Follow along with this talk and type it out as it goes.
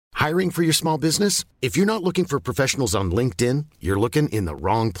Hiring for your small business? If you're not looking for professionals on LinkedIn, you're looking in the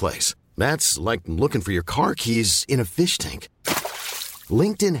wrong place. That's like looking for your car keys in a fish tank.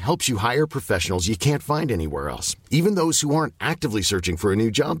 LinkedIn helps you hire professionals you can't find anywhere else, even those who aren't actively searching for a new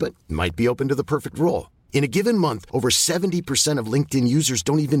job but might be open to the perfect role. In a given month, over 70% of LinkedIn users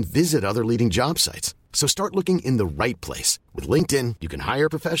don't even visit other leading job sites. So start looking in the right place. With LinkedIn, you can hire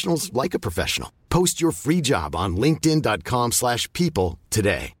professionals like a professional. Post your free job on linkedin.com/people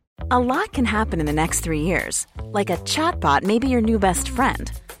today. A lot can happen in the next 3 years. Like a chatbot may be your new best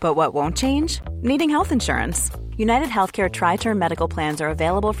friend. But what won't change? Needing health insurance. United Healthcare Tri-Term Medical Plans are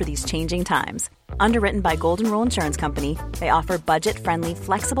available for these changing times. Underwritten by Golden Rule Insurance Company, they offer budget-friendly,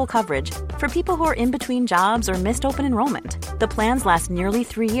 flexible coverage for people who are in between jobs or missed open enrollment. The plans last nearly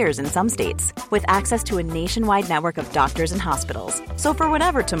 3 years in some states, with access to a nationwide network of doctors and hospitals. So for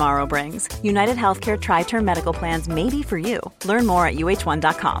whatever tomorrow brings, United Healthcare Tri-Term Medical Plans may be for you. Learn more at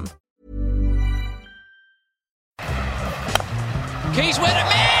uh1.com. Keys with it,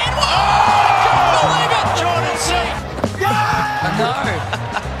 man! Whoa! I can't believe it! Jordan C. Yeah! No.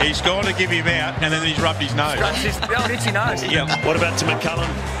 He's gone to give him out, and then he's rubbed his nose. Rubbed his itchy nose. Yeah. What about to McCullum,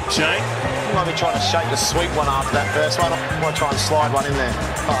 Shane? You might be trying to shake the sweet one after that first one. I want to try and slide one in there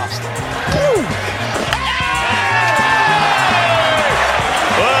fast.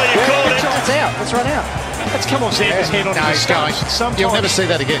 Well, you called it. It's out. Let's run out. Let's come off Sanders' head onto the stage. Sometimes you'll never see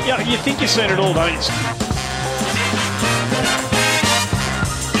that again. Yeah, you think you've seen it all, don't you?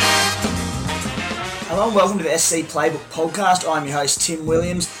 Hello and welcome to the SC Playbook podcast. I'm your host, Tim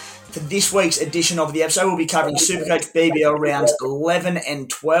Williams. For this week's edition of the episode, we'll be covering Supercoach BBL rounds 11 and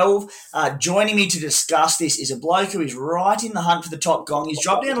 12. Joining me to discuss this is a bloke who is right in the hunt for the top gong. He's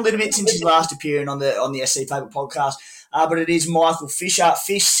dropped down a little bit since his last appearance on the SC Playbook podcast, but it is Michael Fisher.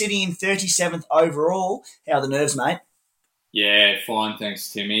 Fish sitting in 37th overall. How are the nerves, mate? Yeah, fine, thanks,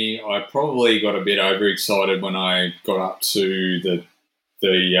 Timmy. I probably got a bit overexcited when I got up to the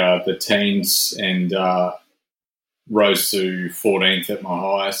teens and rose to 14th at my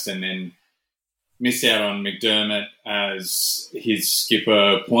highest, and then missed out on McDermott as his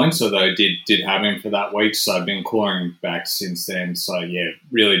skipper points, although I did have him for that week, so I've been clawing back since then. So, yeah,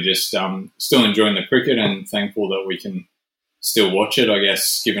 really just still enjoying the cricket and thankful that we can still watch it, I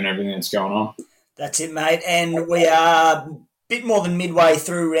guess, given everything that's going on. That's it, mate. And we are a bit more than midway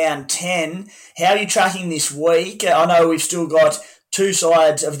through round 10. How are you tracking this week? I know we've still got two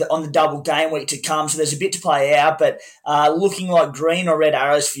sides on the double game week to come, so there's a bit to play out, but looking like green or red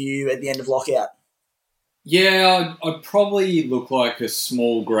arrows for you at the end of lockout. Yeah, I'd probably look like a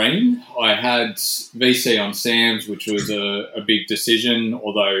small green. I had VC on Sam's, which was a big decision,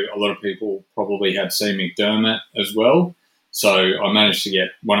 although a lot of people probably had C McDermott as well. So I managed to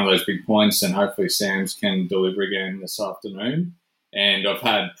get one of those big points, and hopefully Sam's can deliver again this afternoon. And I've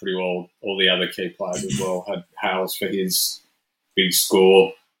had pretty well all the other key players as well. Had Hales for his big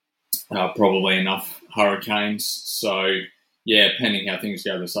score, probably enough Hurricanes. So, yeah, pending how things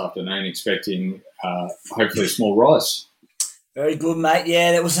go this afternoon, expecting hopefully a small rise. Very good, mate.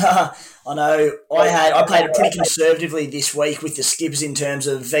 Yeah, that was. I know I played it pretty conservatively this week with the skippers in terms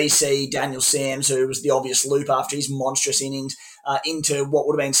of VC, Daniel Sams, who was the obvious loop after his monstrous innings, into what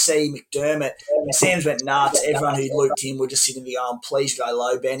would have been C McDermott. And Sams went nuts. Everyone who looped him were just sitting there going, "Please go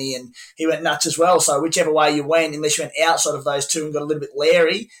low, Benny," and he went nuts as well. So whichever way you went, unless you went outside of those two and got a little bit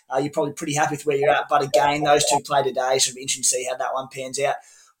leery, you're probably pretty happy with where you're at. But again, those two play today, so it'll be interesting to see how that one pans out.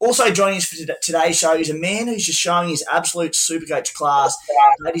 Also joining us for today's show is a man who's just showing his absolute Supercoach class.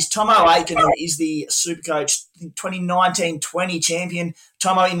 That is Tomo Aiken, who is the Supercoach 2019-20 champion.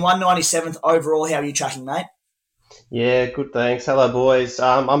 Tomo in 197th overall. How are you tracking, mate? Yeah, good, thanks. Hello, boys.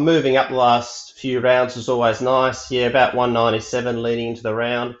 I'm moving up the last few rounds. Was always nice. Yeah, about 197 leading into the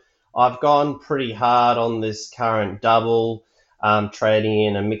round. I've gone pretty hard on this current double, trading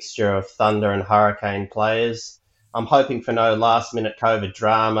in a mixture of Thunder and Hurricane players. I'm hoping for no last-minute COVID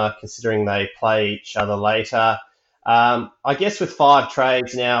drama, considering they play each other later. I guess with 5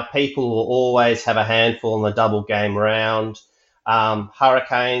 trades now, people will always have a handful in the double game round.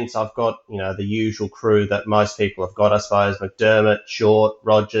 Hurricanes, I've got the usual crew that most people have got, I suppose: McDermott, Short,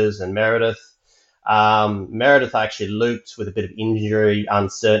 Rogers, and Meredith. Meredith actually looped with a bit of injury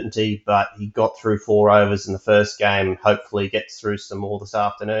uncertainty, but he got through 4 overs in the first game and hopefully gets through some more this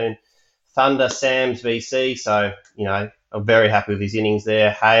afternoon. Thunder, Sam's VC, so, I'm very happy with his innings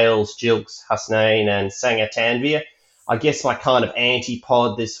there. Hales, Jilks, Hasnain, and Sanger Tanvir. I guess my kind of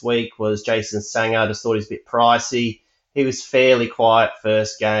anti-pod this week was Jason Sanger. I just thought he's a bit pricey. He was fairly quiet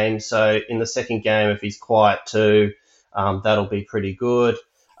first game, so in the second game, if he's quiet too, that'll be pretty good.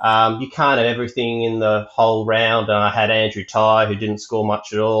 You can't have everything in the whole round. And I had Andrew Tye, who didn't score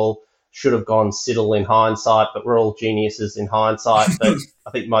much at all. Should have gone Siddle in hindsight, but we're all geniuses in hindsight. But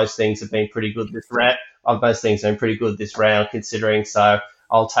I think most things have been pretty good this round. Most things have been pretty good this round, considering. So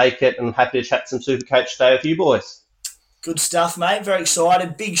I'll take it, and I'm happy to chat some Supercoach today with you boys. Good stuff, mate. Very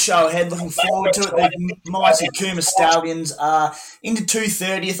excited. Big show ahead. Looking forward to it. The mighty Cooma Stallions are into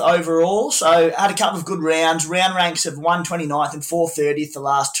 230th overall. So had a couple of good rounds. Round ranks of 129th and 430th the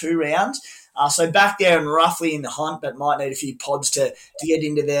last two rounds. So back there and roughly in the hunt, but might need a few pods to get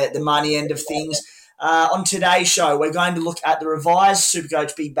into the money end of things. On today's show, we're going to look at the revised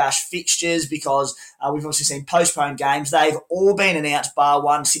Supercoach Big Bash fixtures because we've obviously seen postponed games. They've all been announced bar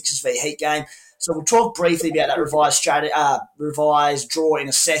one Sixers v Heat game. So we'll talk briefly about that revised draw in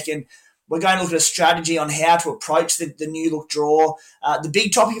a second. We're going to look at a strategy on how to approach the new look draw. The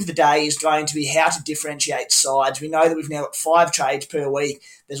big topic of the day is going to be how to differentiate sides. We know that we've now got 5 trades per week.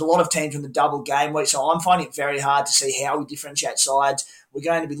 There's a lot of teams on the double game week, so I'm finding it very hard to see how we differentiate sides. We're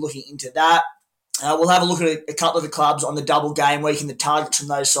going to be looking into that. We'll have a look at a couple of the clubs on the double game week and the targets from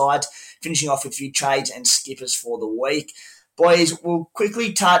those sides, finishing off with a few trades and skippers for the week. Boys, we'll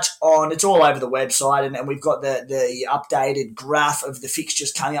quickly touch on, it's all over the website, and we've got the updated graph of the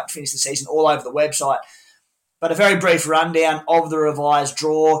fixtures coming up to finish the season all over the website. But a very brief rundown of the revised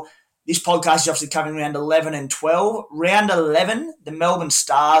draw. This podcast is obviously covering round 11 and 12. Round 11, the Melbourne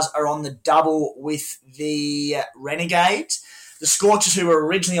Stars are on the double with the Renegades. The Scorchers, who were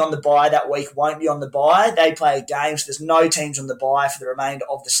originally on the bye that week, won't be on the bye. They play a game, so there's no teams on the bye for the remainder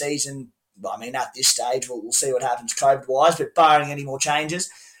of the season. I mean, at this stage, we'll see what happens COVID-wise, but barring any more changes.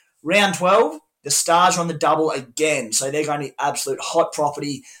 Round 12, the Stars are on the double again, so they're going to be absolute hot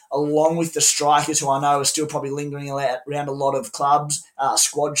property, along with the Strikers, who I know are still probably lingering around a lot of clubs,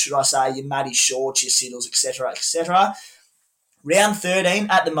 squads, should I say, your Matty Shorts, your Siddles, etc., etc. Round 13,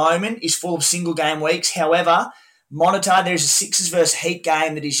 at the moment, is full of single-game weeks. However, monitor, there's a Sixers versus Heat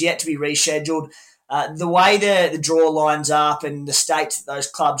game that is yet to be rescheduled. The way the draw lines up and the states that those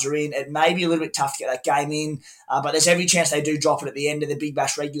clubs are in, it may be a little bit tough to get that game in, but there's every chance they do drop it at the end of the Big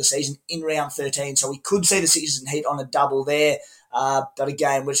Bash regular season in round 13. So we could see the Sixers and Heat on a double there, but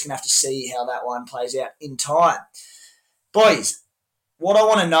again, we're just going to have to see how that one plays out in time. Boys, what I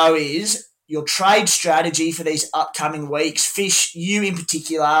want to know is your trade strategy for these upcoming weeks. Fish, you in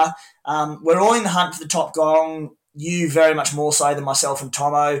particular, we're all in the hunt for the top gong, you very much more so than myself and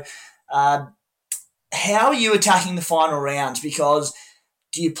Tomo. How are you attacking the final rounds? Because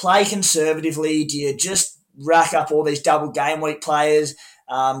do you play conservatively? Do you just rack up all these double game week players?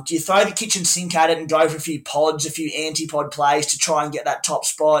 Do you throw the kitchen sink at it and go for a few pods, a few anti-pod plays to try and get that top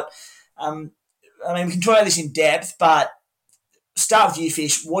spot? I mean, we can talk about this in depth, but start with you,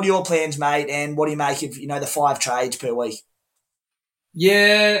 Fish. What are your plans, mate, and what do you make of the 5 trades per week?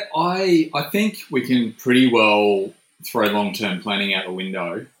 Yeah, I think we can pretty well throw long-term planning out the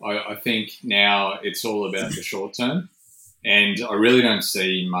window. I think now it's all about the short term, and I really don't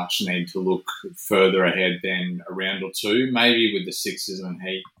see much need to look further ahead than a round or two, maybe with the Sixers and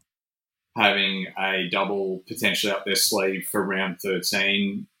Heat having a double potentially up their sleeve for round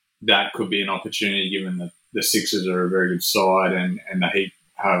 13. That could be an opportunity given that the Sixers are a very good side and the Heat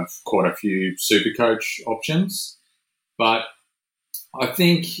have quite a few Supercoach options. But I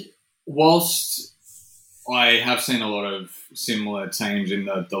think whilst I have seen a lot of similar teams in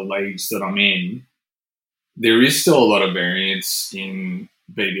the leagues that I'm in, there is still a lot of variance in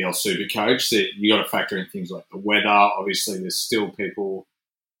BBL Supercoach. So you got to factor in things like the weather. Obviously, there's still people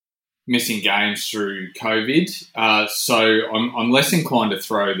missing games through COVID. So I'm less inclined to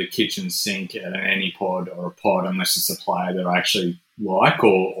throw the kitchen sink at an anti-pod or a pod unless it's a player that I actually like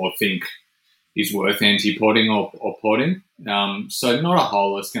or think is worth anti-podding or podding. So not a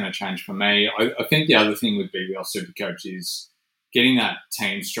whole lot's going to change for me. I think the other thing with BBL Supercoach is getting that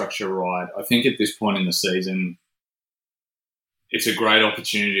team structure right. I think at this point in the season, it's a great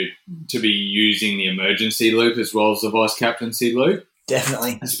opportunity to be using the emergency loop as well as the vice-captaincy loop.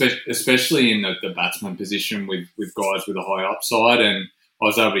 Definitely. Especially in the batsman position with guys with a high upside. And I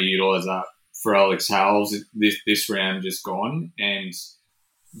was able to utilise that for Alex Hales this round just gone. And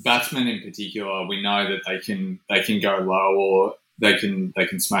batsmen in particular, we know that they can go low or they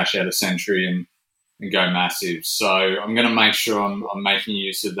can smash out a century and go massive. So I'm going to make sure I'm making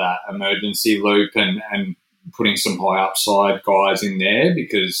use of that emergency loop and putting some high upside guys in there,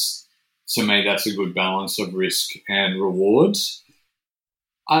 because to me that's a good balance of risk and rewards.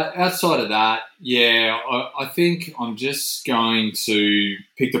 Outside of that, yeah, I think I'm just going to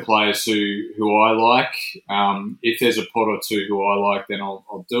pick the players who I like. If there's a pod or two who I like, then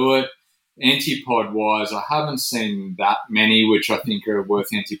I'll do it. Antipod-wise, I haven't seen that many which I think are worth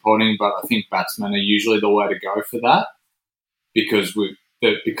antipodding, but I think batsmen are usually the way to go for that because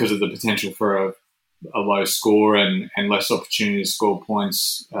of the potential for a low score and less opportunity to score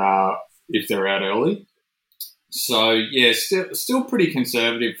points if they're out early. So, yeah, still pretty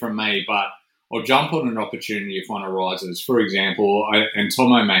conservative from me, but I'll jump on an opportunity if one arises. For example, and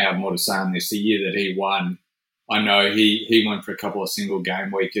Tomo may have more to say on this, the year that he won, I know he went for a couple of single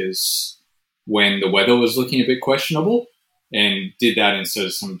game weekers when the weather was looking a bit questionable and did that instead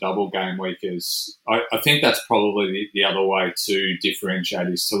of some double game weekers. I think that's probably the other way to differentiate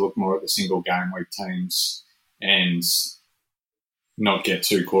is to look more at the single game week teams and not get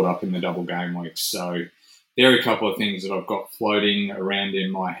too caught up in the double game weeks. So there are a couple of things that I've got floating around in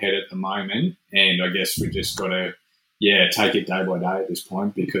my head at the moment, and I guess we just got to, take it day by day at this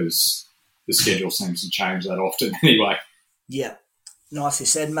point because the schedule seems to change that often anyway. Yeah, nicely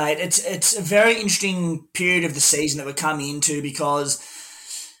said, mate. It's a very interesting period of the season that we're coming into because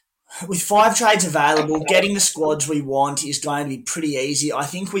with 5 trades available, getting the squads we want is going to be pretty easy. I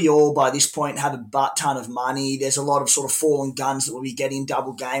think we all, by this point, have a butt ton of money. There's a lot of sort of fallen guns that will be getting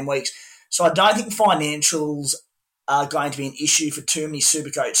double game weeks. So I don't think financials are going to be an issue for too many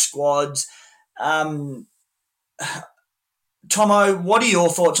Supercoach squads. Tomo, what are your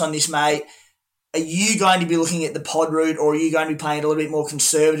thoughts on this, mate? Are you going to be looking at the pod route or are you going to be playing it a little bit more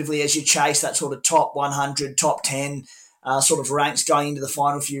conservatively as you chase that sort of top 100, top 10 sort of ranks going into the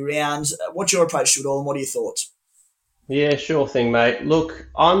final few rounds? What's your approach to it all and what are your thoughts? Yeah, sure thing, mate. Look,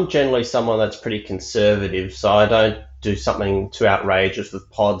 I'm generally someone that's pretty conservative, so I don't do something too outrageous with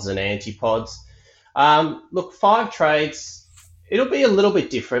pods and anti-pods. Look, 5 trades, it'll be a little bit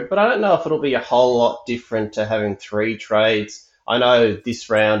different, but I don't know if it'll be a whole lot different to having 3 trades. I know this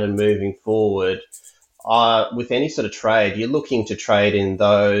round and moving forward, with any sort of trade, you're looking to trade in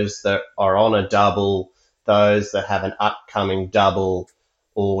those that are on a double, those that have an upcoming double,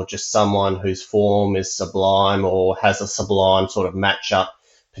 or just someone whose form is sublime or has a sublime sort of matchup,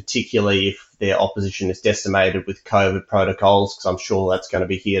 particularly if their opposition is decimated with COVID protocols, because I'm sure that's going to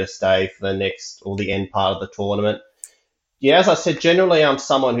be here to stay for the next or the end part of the tournament. Yeah, as I said, generally I'm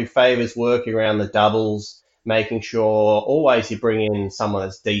someone who favours working around the doubles, making sure always you bring in someone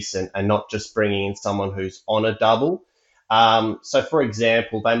that's decent and not just bringing in someone who's on a double. So, for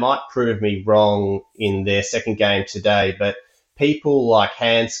example, they might prove me wrong in their second game today, but people like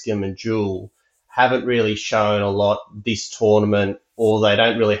Hanscom and Jewell haven't really shown a lot this tournament, or they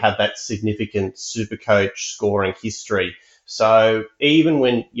don't really have that significant Supercoach scoring history. So even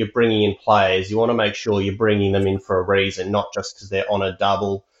when you're bringing in players, you want to make sure you're bringing them in for a reason, not just because they're on a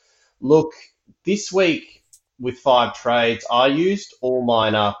double. Look, this week with 5 trades, I used all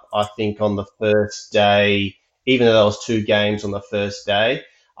mine up, I think, on the first day, even though there was 2 games on the first day.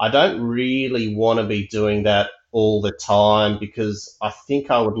 I don't really want to be doing that all the time because I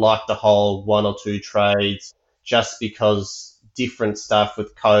think I would like to hold 1 or 2 trades just because different stuff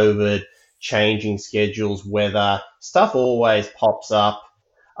with COVID, changing schedules, weather, stuff always pops up.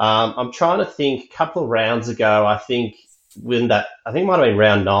 I'm trying to think, a couple of rounds ago, I think it might have been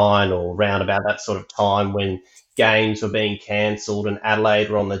round 9 or round about that sort of time when games were being cancelled and Adelaide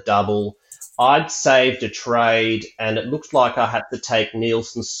were on the double. I'd saved a trade and it looked like I had to take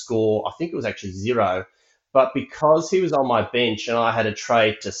Nielsen's score. I think it was actually 0. But because he was on my bench and I had a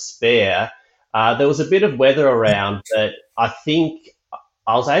trade to spare, there was a bit of weather around that I think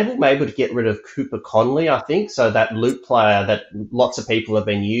I was able maybe to get rid of Cooper Conley, I think, so that loop player that lots of people have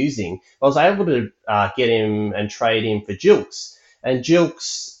been using. I was able to get him and trade him for Jilks. And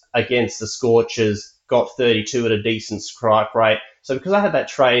Jilks against the Scorchers got 32 at a decent strike rate. So because I had that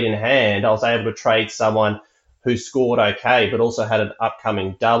trade in hand, I was able to trade someone who scored okay, but also had an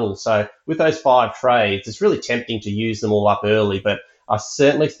upcoming double. So with those 5 trades, it's really tempting to use them all up early, but I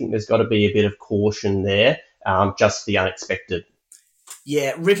certainly think there's got to be a bit of caution there, just the unexpected.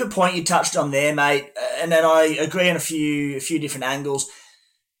 Yeah, ripper point you touched on there, mate, and then I agree on a few different angles.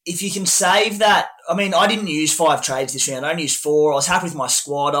 If you can save that, I mean, I didn't use 5 trades this round. I only used 4. I was happy with my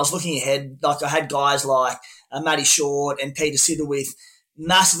squad. I was looking ahead. Like I had guys like Matty Short and Peter Siddle with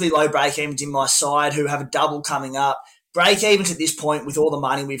massively low break-evens in my side who have a double coming up. Break-evens at this point with all the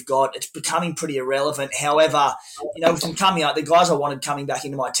money we've got, it's becoming pretty irrelevant. However, with them coming up, the guys I wanted coming back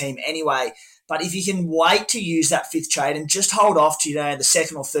into my team anyway. But if you can wait to use that 5th trade and just hold off to, the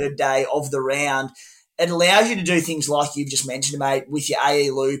second or third day of the round, it allows you to do things like you've just mentioned, mate, with your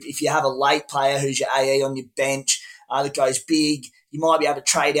AE loop. If you have a late player who's your AE on your bench that goes big, you might be able to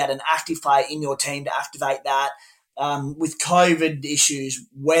trade out an active player in your team to activate that. with COVID issues,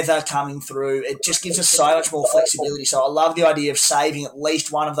 weather coming through, it just gives us so much more flexibility. So I love the idea of saving at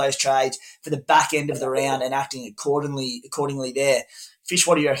least one of those trades for the back end of the round and acting accordingly there. Fish,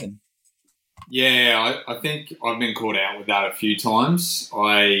 what do you reckon? Yeah, I think I've been caught out with that a few times.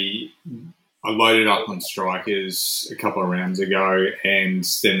 I loaded up on strikers a couple of rounds ago, and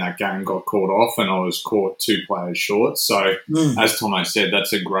then that game got called off, and I was caught 2 players short. So, as Tomo said,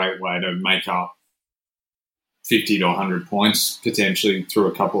 that's a great way to make up 50 to 100 points potentially through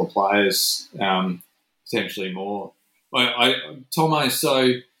a couple of players, potentially more. Tomo,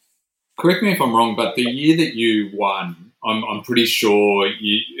 so correct me if I'm wrong, but the year that you won, I'm pretty sure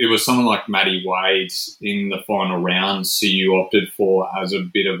it was someone like Matty Wade in the final rounds who you opted for as a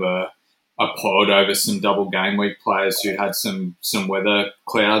bit of a pod over some double game week players who had some weather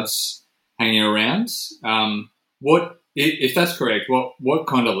clouds hanging around. If that's correct, what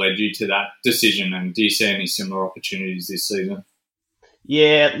kind of led you to that decision, and do you see any similar opportunities this season?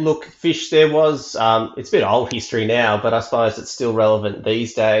 Yeah, look, Fish, there was, it's a bit old history now, but I suppose it's still relevant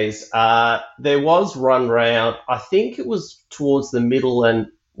these days. There was one round, I think it was towards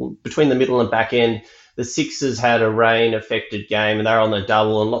between the middle and back end, the Sixers had a rain-affected game and they were on the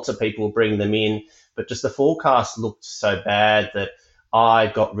double and lots of people were bringing them in, but just the forecast looked so bad that I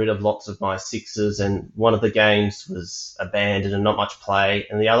got rid of lots of my Sixers, and one of the games was abandoned and not much play,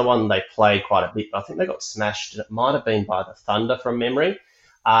 and the other one they played quite a bit, but I think they got smashed, and it might have been by the Thunder from memory.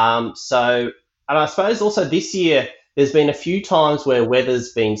 And I suppose also this year there's been a few times where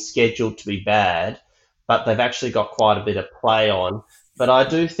weather's been scheduled to be bad, but they've actually got quite a bit of play on. But I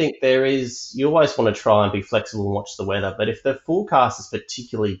do think you always want to try and be flexible and watch the weather, but if the forecast is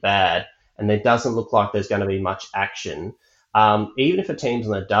particularly bad and there doesn't look like there's going to be much action, even if a team's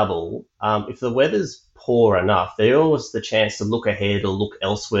on a double, if the weather's poor enough, there's always the chance to look ahead or look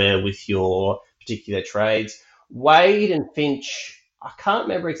elsewhere with your particular trades. Wade and Finch, I can't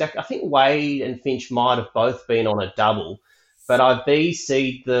remember exactly. I think Wade and Finch might have both been on a double, but I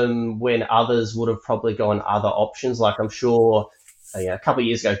VC'd them when others would have probably gone other options. Like I'm sure a couple of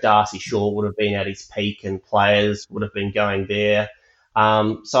years ago, Darcy Shaw would have been at his peak and players would have been going there.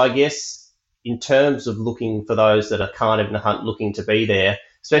 So I guess in terms of looking for those that are kind of in the hunt looking to be there,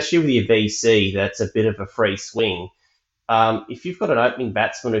 especially with your VC, that's a bit of a free swing. If you've got an opening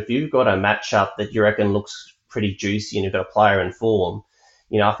batsman, if you've got a matchup that you reckon looks pretty juicy and you've got a player in form,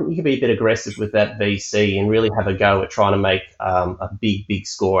 I think you can be a bit aggressive with that VC and really have a go at trying to make a big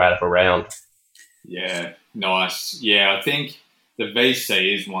score out of a round. Yeah, nice. Yeah, I think the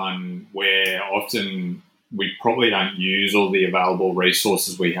VC is one where often we probably don't use all the available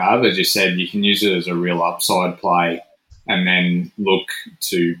resources we have. As you said, you can use it as a real upside play and then look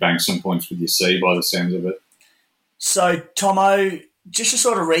to bank some points with your C by the sounds of it. So, Tomo, just to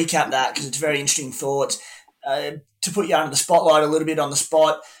sort of recap that, because it's very interesting thoughts, to put you under the spotlight a little bit on the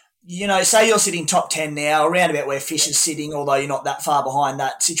spot, say you're sitting top 10 now, around about where Fish is sitting, although you're not that far behind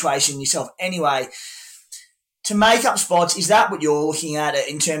that situation yourself anyway. To make up spots, is that what you're looking at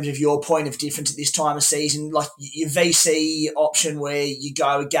in terms of your point of difference at this time of season? Like your VC option where you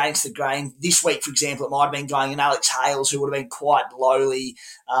go against the grain. This week, for example, it might have been going in Alex Hales, who would have been quite lowly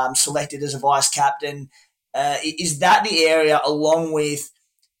selected as a vice-captain. Is that the area, along with,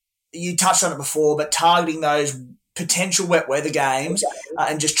 you touched on it before, but targeting those potential wet weather games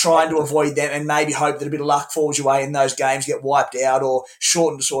and just trying to avoid them and maybe hope that a bit of luck falls your way and those games get wiped out or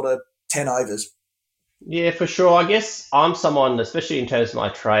shortened to sort of 10 overs? Yeah, for sure. I guess I'm someone, especially in terms of my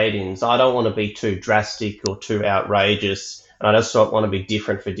trade-ins, I don't want to be too drastic or too outrageous, and I just don't want to be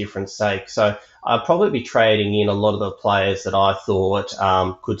different for different sake. So I'd probably be trading in a lot of the players that I thought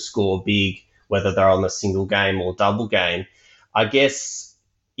could score big, whether they're on the single game or double game. I guess,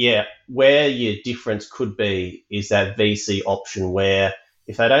 where your difference could be is that VC option where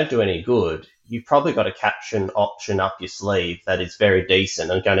if they don't do any good, you've probably got a caption option up your sleeve that is very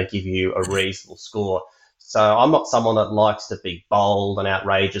decent and going to give you a reasonable score. So I'm not someone that likes to be bold and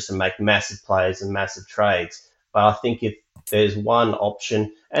outrageous and make massive plays and massive trades. But I think if there's one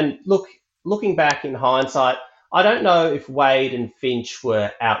option, and looking back in hindsight, I don't know if Wade and Finch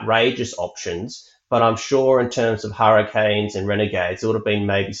were outrageous options, but I'm sure in terms of Hurricanes and Renegades, it would have been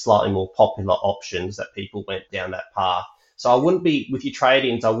maybe slightly more popular options that people went down that path. So I wouldn't be, with your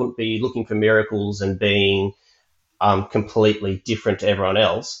trade-ins, I wouldn't be looking for miracles and being completely different to everyone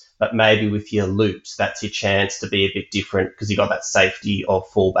else. But maybe with your loops, that's your chance to be a bit different because you got that safety of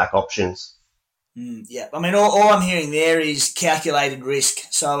fallback options. Yeah, I mean, all I'm hearing there is calculated risk.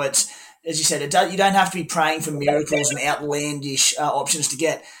 So it's, as you said, you don't have to be praying for miracles and outlandish options to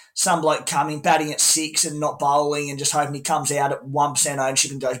get some bloke batting at 6 and not bowling and just hoping he comes out at 1%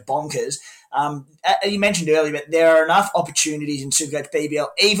 ownership and goes bonkers. You mentioned earlier, but there are enough opportunities in Supercoach BBL,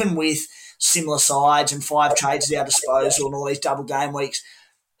 even with similar sides and 5 trades at our disposal and all these double game weeks,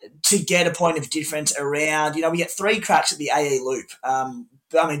 to get a point of difference around. We get 3 cracks at the AE loop.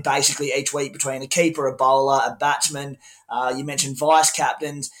 Basically each week between a keeper, a bowler, a batsman. You mentioned vice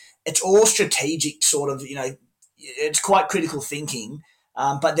captains. It's all strategic sort of, it's quite critical thinking,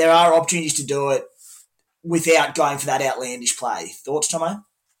 but there are opportunities to do it without going for that outlandish play. Thoughts, Tomo?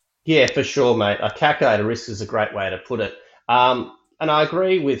 Yeah, for sure, mate. A calculated risk is a great way to put it. And I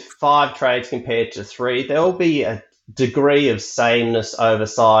agree with 5 trades compared to 3. There will be a degree of sameness over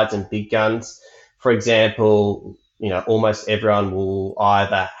sides and big guns. For example, almost everyone will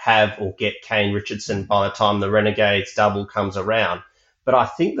either have or get Kane Richardson by the time the Renegades double comes around. But I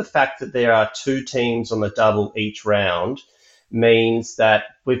think the fact that there are 2 teams on the double each round means that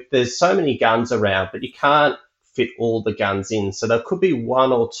there's so many guns around, but you can't fit all the guns in. So there could be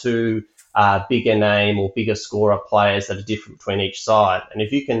 1 or 2 bigger name or bigger scorer players that are different between each side. And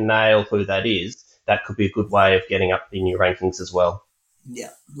if you can nail who that is, that could be a good way of getting up in your rankings as well. Yeah,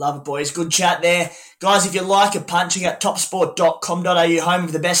 love it, boys. Good chat there. Guys, if you like a punt, check out topsport.com.au, home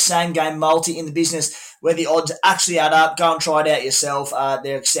of the best same-game multi in the business, where the odds actually add up. Go and try it out yourself.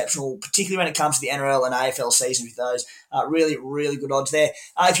 They're exceptional, particularly when it comes to the NRL and AFL season with those. Really, really good odds there.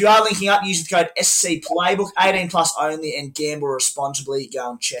 If you are linking up, use the code SC Playbook, 18 plus only, and gamble responsibly.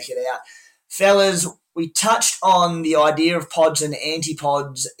 Go and check it out. Fellas, we touched on the idea of pods and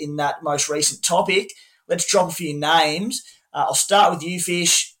antipods in that most recent topic. Let's drop a few names. I'll start with you,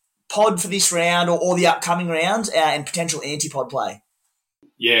 Fish. Pod for this round or the upcoming rounds and potential antipod play.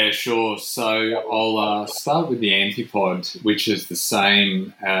 Yeah, sure. So I'll start with the antipod, which is the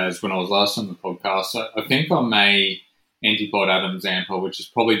same as when I was last on the podcast. I think I may antipod Adam Zampa, which is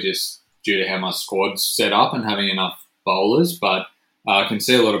probably just due to how my squad's set up and having enough bowlers. But I can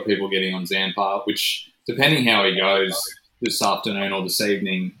see a lot of people getting on Zampa, which, depending how he goes this afternoon or this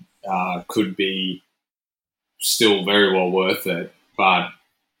evening, could be still very well worth it. But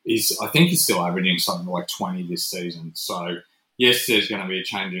I think he's still averaging something like 20 this season. So, yes, there's going to be a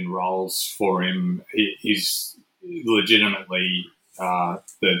change in roles for him. He's legitimately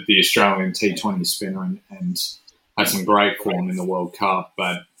the Australian T20 spinner and had some great form in the World Cup.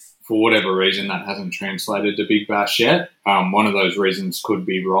 But for whatever reason, that hasn't translated to Big Bash yet. One of those reasons could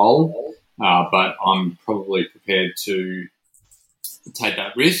be role, but I'm probably prepared to take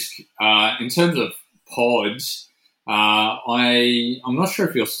that risk. In terms of pods, I'm not sure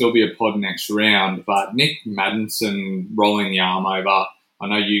if he'll still be a pod next round, but Nick Maddinson rolling the arm over. I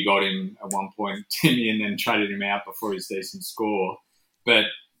know you got him at one point, Timmy, and then traded him out before his decent score. But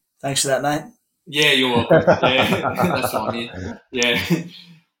thanks for that, mate. Yeah, you're welcome. Yeah, that's on you. Yeah.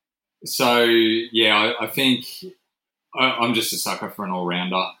 So, yeah, I think I'm just a sucker for an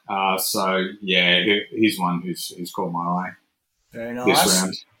all-rounder. So, yeah, he's one who's caught my eye. Very nice. This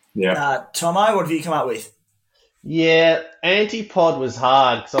round. Yeah. Tomo, what have you come up with? Yeah, antipod was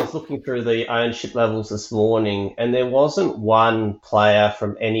hard because I was looking through the ownership levels this morning and there wasn't one player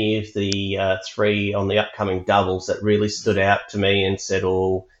from any of the 3 on the upcoming doubles that really stood out to me and said,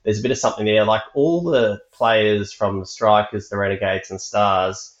 oh, there's a bit of something there. Like all the players from the Strikers, the Renegades and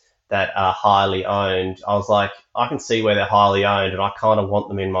Stars that are highly owned, I was like, I can see where they're highly owned and I kind of want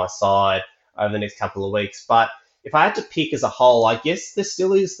them in my side over the next couple of weeks. But if I had to pick as a whole, I guess there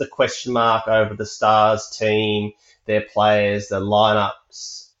still is the question mark over the Stars team, their players, the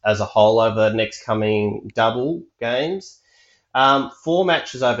lineups as a whole over the next coming double games. 4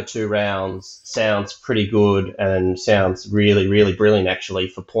 matches over 2 rounds sounds pretty good and sounds really, really brilliant actually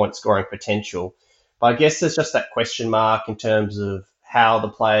for point scoring potential. But I guess there's just that question mark in terms of how the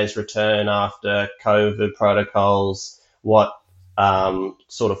players return after COVID protocols, what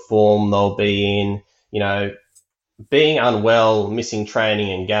sort of form they'll be in, being unwell, missing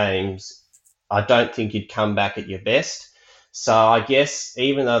training and games, I don't think you'd come back at your best. So I guess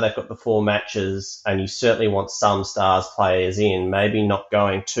even though they've got the 4 matches and you certainly want some Stars players in, maybe not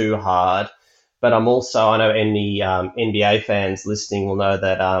going too hard. But I know any NBA fans listening will know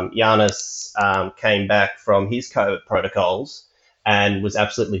that Giannis came back from his COVID protocols and was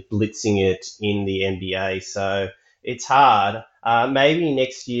absolutely blitzing it in the NBA. So it's hard. Maybe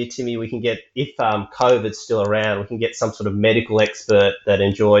next year, Timmy, we can get, if COVID's still around, we can get some sort of medical expert that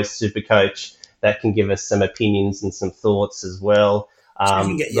enjoys Supercoach that can give us some opinions and some thoughts as well. So you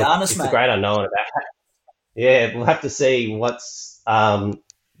can get Giannis, it's mate. a great unknown about that. Yeah, we'll have to see what's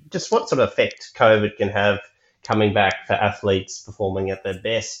just what sort of effect COVID can have coming back for athletes performing at their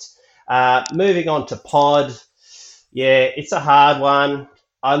best. Moving on to pod. Yeah, it's a hard one.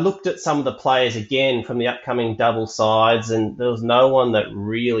 I looked at some of the players again from the upcoming double sides, and there was no one that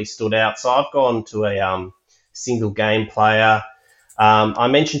really stood out. So I've gone to a single game player. I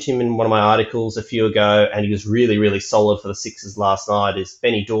mentioned him in one of my articles a few ago, and he was really, really solid for the Sixers last night, is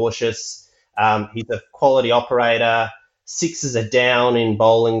Benny Dorsius. He's a quality operator. Sixers are down in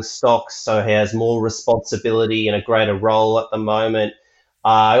bowling stocks, so he has more responsibility and a greater role at the moment.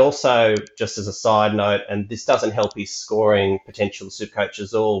 I also, just as a side note, and this doesn't help his scoring potential, Supercoach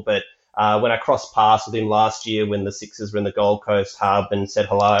at all, but when I crossed paths with him last year when the Sixers were in the Gold Coast hub and said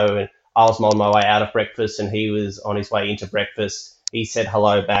hello, and I was on my way out of breakfast and he was on his way into breakfast, he said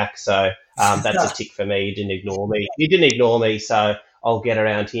hello back, so that's a tick for me. He didn't ignore me. He didn't ignore me, so I'll get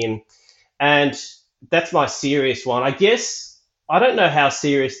around him. And that's my serious one. I guess I don't know how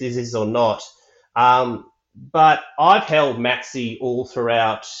serious this is or not, but I've held Maxi all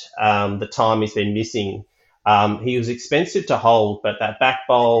throughout the time he's been missing. He was expensive to hold, but that back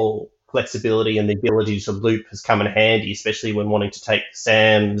bowl flexibility and the ability to loop has come in handy, especially when wanting to take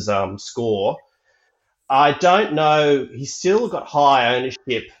Sam's score. I don't know. He's still got high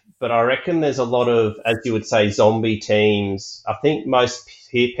ownership, but I reckon there's a lot of, as you would say, zombie teams. I think most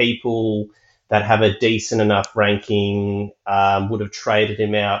people that have a decent enough ranking would have traded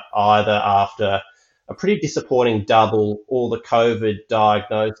him out either after a pretty disappointing double or the COVID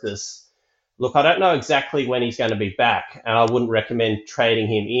diagnosis. Look, I don't know exactly when he's going to be back, and I wouldn't recommend trading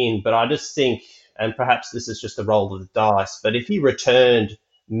him in, but I just think, and perhaps this is just a roll of the dice, but if he returned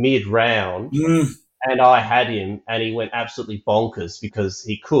mid-round and I had him and he went absolutely bonkers because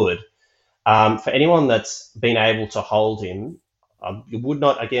he could, for anyone that's been able to hold him, you would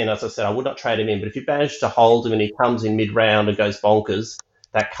not, again, as I said, I would not trade him in, but if you manage to hold him and he comes in mid-round and goes bonkers,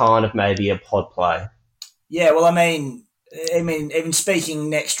 that kind of may be a pod play. Yeah, well, I mean, even speaking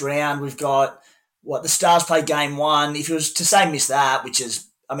next round, we've got the Stars play game 1. If it was to say miss that, which is,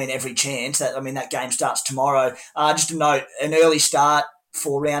 every chance that game starts tomorrow. Just to note, an early start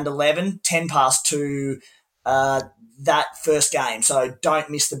for round 11, 10 past 2, that first game. So don't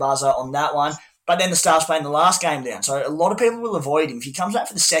miss the buzzer on that one. But then the Stars playing the last game down. So a lot of people will avoid him. If he comes back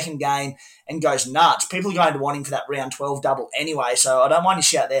for the second game and goes nuts, people are going to want him for that round 12 double anyway. So I don't mind your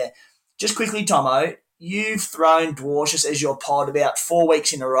shout there. Just quickly, Tomo, you've thrown Dwarshus as your pod about 4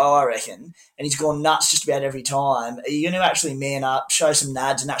 weeks in a row, I reckon, and he's gone nuts just about every time. Are you going to actually man up, show some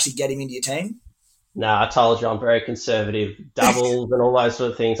nads, and actually get him into your team? No, I told you I'm very conservative. Doubles and all those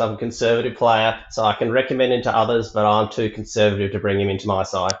sort of things. I'm a conservative player, so I can recommend him to others, but I'm too conservative to bring him into my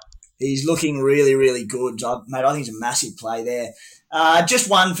side. He's looking really, really good. Mate, I think it's a massive play there. Just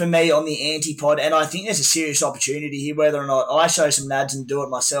one for me on the anti-pod, and I think there's a serious opportunity here. Whether or not I show some nads and do it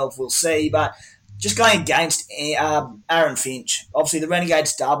myself, we'll see. But just going against Aaron Finch. Obviously, the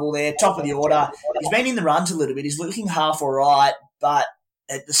Renegades double there, top of the order. He's been in the runs a little bit. He's looking half all right, but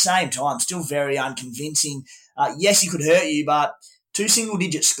at the same time, still very unconvincing. Yes, he could hurt you, but 2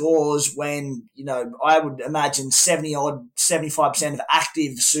 single-digit scores when, I would imagine 75% of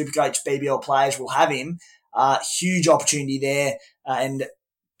active Supercoach BBL players will have him. Huge opportunity there, and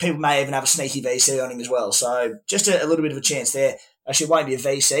people may even have a sneaky VC on him as well. So just a little bit of a chance there. Actually, it won't be a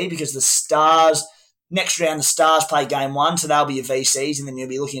VC because the Stars, next round, the Stars play game 1, so they'll be your VCs, and then you'll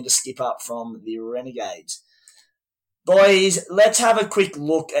be looking to skip up from the Renegades. Boys, let's have a quick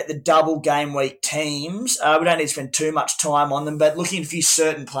look at the double game week teams. We don't need to spend too much time on them, but looking at a few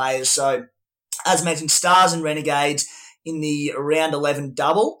certain players. So, as mentioned, Stars and Renegades in the round 11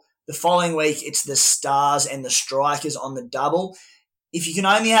 double. The following week, it's the Stars and the Strikers on the double. If you can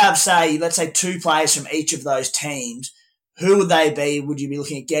only have, let's say 2 players from each of those teams, who would they be? Would you be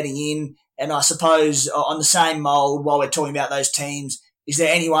looking at getting in? And I suppose on the same mould, while we're talking about those teams, is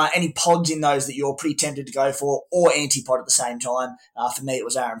there any pods in those that you're pretty tempted to go for, or anti-pod at the same time? For me, it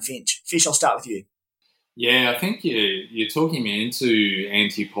was Aaron Finch. Fish, I'll start with you. Yeah, I think you're talking me into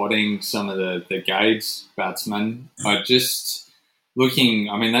anti-podding some of the Gades batsmen. I just looking,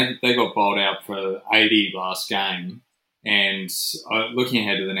 they got bowled out for 80 last game, and looking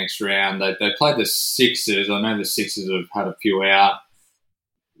ahead to the next round, they played the Sixers. I know the Sixers have had a few out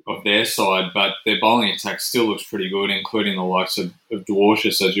of their side, but their bowling attack still looks pretty good, including the likes of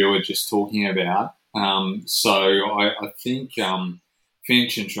Dwarshus, as you were just talking about. So I think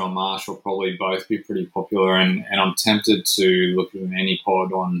Finch and Sean Marsh will probably both be pretty popular, and I'm tempted to look at an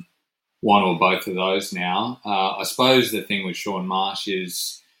any-pod on one or both of those now. I suppose the thing with Sean Marsh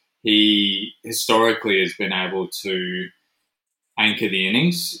is he historically has been able to anchor the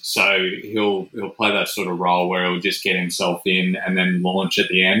innings, so he'll play that sort of role where he'll just get himself in and then launch at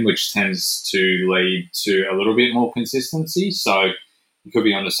the end, which tends to lead to a little bit more consistency. So he could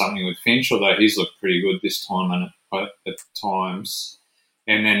be onto something with Finch, although he's looked pretty good this time and at times.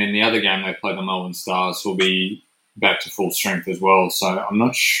 And then in the other game, they play the Melbourne Stars, who'll be back to full strength as well. So I'm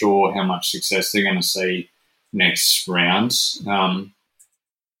not sure how much success they're going to see next round.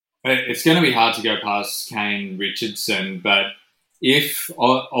 It's going to be hard to go past Kane Richardson, but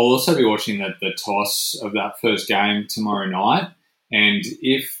I'll also be watching the toss of that first game tomorrow night, and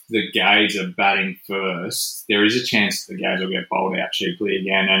if the Gades are batting first, there is a chance the Gades will get bowled out cheaply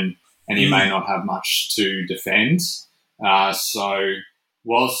again, and he may not have much to defend. So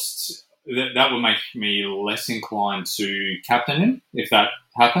whilst that would make me less inclined to captain him if that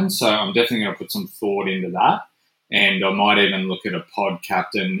happens, so I'm definitely going to put some thought into that. And I might even look at a pod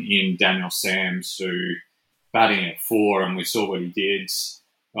captain in Daniel Sams, who batting at 4, and we saw what he did.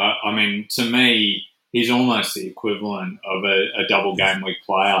 I mean, to me, he's almost the equivalent of a double game week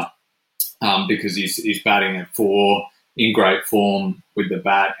player because he's batting at 4 in great form with the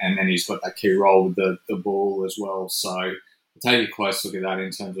bat, and then he's got that key role with the ball as well. So I'll take a close look at that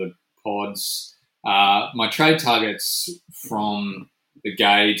in terms of pods. My trade targets from the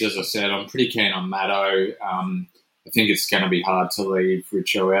Gades, as I said, I'm pretty keen on Maddo. I think it's going to be hard to leave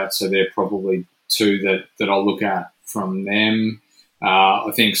Richo out, so they're probably two that I'll look at from them.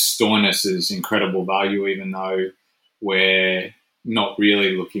 I think Stoinis is incredible value, even though we're not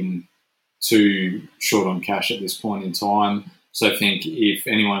really looking too short on cash at this point in time. So I think if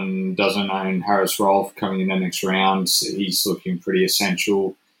anyone doesn't own Harris Rolfe coming in the next round, he's looking pretty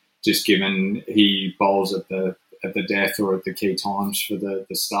essential, just given he bowls at the death or at the key times for the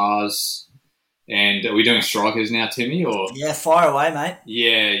Stars. And are we doing strikers now, Timmy? Or yeah, fire away, mate.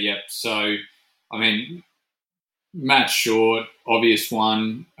 Yeah. So, I mean, Matt Short, obvious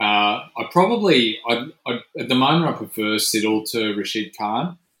one. At the moment, I prefer Siddle to Rashid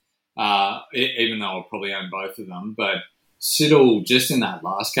Khan, even though I'll probably own both of them. But Siddle, just in that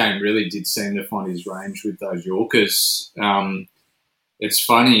last game, really did seem to find his range with those Yorkers. It's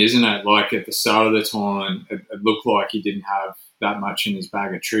funny, isn't it? Like at the start of the tournament, it looked like he didn't have that much in his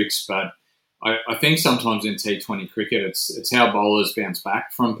bag of tricks, but I think sometimes in T20 cricket, it's how bowlers bounce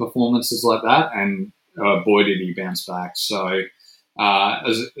back from performances like that, and boy did he bounce back. So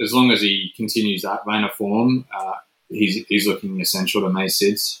as long as he continues that vein of form, he's looking essential to me,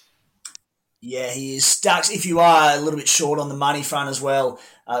 Sids. Yeah, he is. Stacks, if you are a little bit short on the money front as well,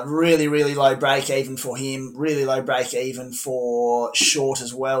 really, really low break even for him, really low break even for Short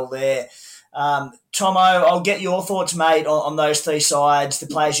as well there. Tomo, I'll get your thoughts, mate, on those three sides, the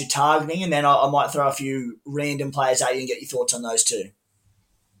players you're targeting, and then I might throw a few random players at you and get your thoughts on those too.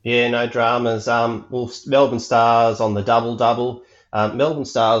 Yeah, no dramas. Melbourne Stars on the double-double. Melbourne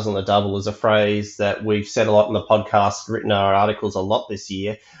Stars on the double is a phrase that we've said a lot in the podcast, written our articles a lot this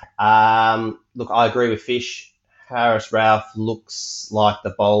year. Look, I agree with Fish. Harris Ralph looks like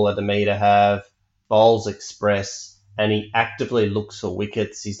the bowler to me to have. Bowls express, and he actively looks for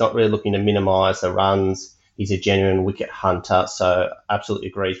wickets. He's not really looking to minimise the runs. He's a genuine wicket hunter, so absolutely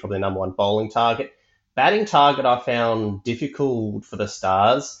agree. He's probably the number one bowling target. Batting target I found difficult for the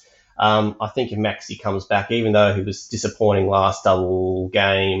Stars. I think if Maxey comes back, even though he was disappointing last double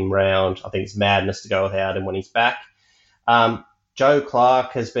game round, I think it's madness to go without him when he's back. Joe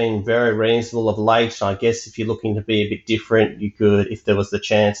Clark has been very reasonable of late. I guess if you're looking to be a bit different, you could, if there was the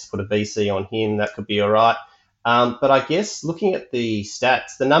chance to put a VC on him, that could be all right. But I guess looking at the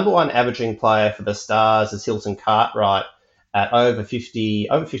stats, the number one averaging player for the Stars is Hilton Cartwright at over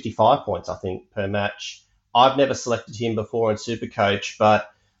 55 points, I think, per match. I've never selected him before in Supercoach,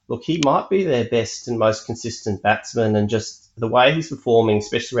 but look, he might be their best and most consistent batsman, and just the way he's performing,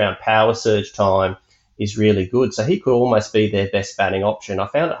 especially around power surge time, is really good. So he could almost be their best batting option. I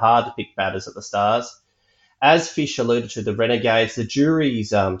found it hard to pick batters at the Stars. As Fish alluded to, the Renegades, the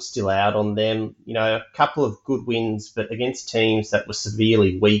jury's still out on them. You know, a couple of good wins, but against teams that were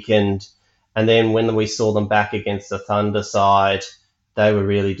severely weakened. And then when we saw them back against the Thunder side, they were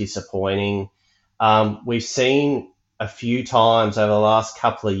really disappointing. We've seen a few times over the last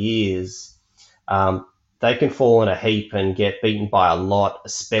couple of years, they can fall in a heap and get beaten by a lot,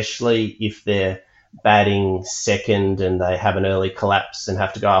 especially if they're batting second and they have an early collapse and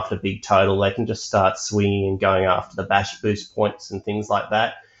have to go after a big total. They can just start swinging and going after the bash boost points and things like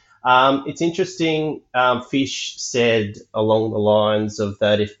that. It's interesting. Fish said along the lines of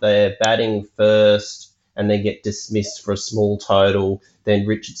that if they're batting first and they get dismissed for a small total, then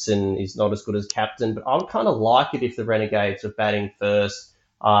Richardson is not as good as captain. But I would kind of like it if the Renegades were batting first.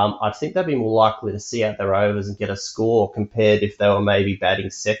 I think they'd be more likely to see out their overs and get a score compared if they were maybe batting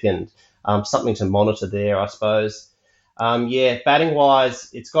second. Something to monitor there, I suppose. Batting-wise,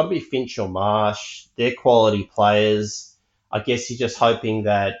 it's got to be Finch or Marsh. They're quality players. I guess you're just hoping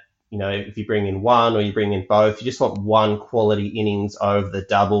that if you bring in one or you bring in both, you just want one quality innings over the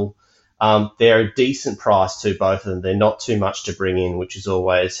double. They're a decent price too, both of them. They're not too much to bring in, which is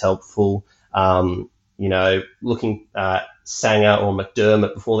always helpful. Looking at Sanger or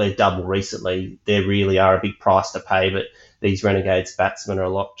McDermott before their double recently, they really are a big price to pay, but these Renegades batsmen are a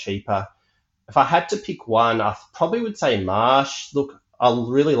lot cheaper. If I had to pick one, I probably would say Marsh. Look, I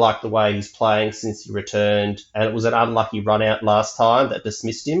really like the way he's playing since he returned, and it was an unlucky run out last time that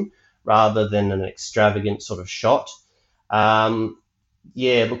dismissed him rather than an extravagant sort of shot.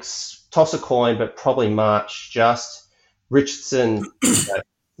 Looks toss a coin, but probably March just. Richardson,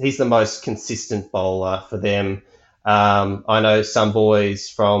 he's the most consistent bowler for them. I know some boys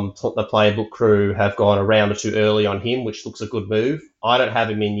from the Playbook crew have gone a round or two early on him, which looks a good move. I don't have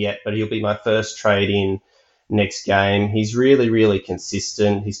him in yet, but he'll be my first trade in next game. He's really, really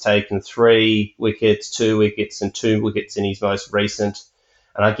consistent. He's taken 3 wickets, 2 wickets, and 2 wickets in his most recent.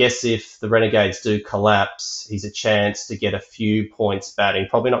 And I guess if the Renegades do collapse, he's a chance to get a few points batting,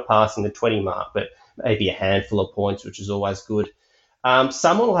 probably not passing the 20 mark, but maybe a handful of points, which is always good.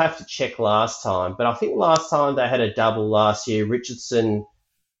 Someone will have to check last time, but I think last time they had a double last year, Richardson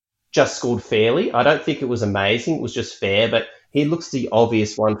just scored fairly. I don't think it was amazing. It was just fair, but he looks the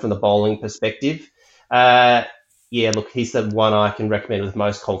obvious one from the bowling perspective. He's the one I can recommend with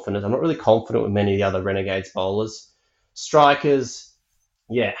most confidence. I'm not really confident with many of the other Renegades bowlers. Strikers,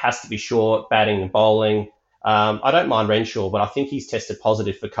 it has to be short, batting and bowling. I don't mind Renshaw, but I think he's tested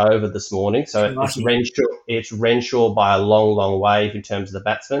positive for COVID this morning. So it's Renshaw by a long, long way in terms of the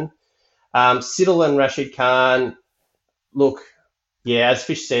batsmen. Siddle and Rashid Khan, look, as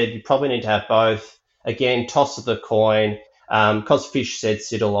Fish said, you probably need to have both. Again, toss of the coin. Because Fish said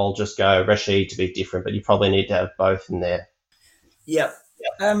Siddle, I'll just go Rashid to be different, but you probably need to have both in there. Yep.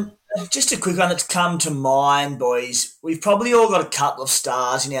 Just a quick one that's come to mind, boys. We've probably all got a couple of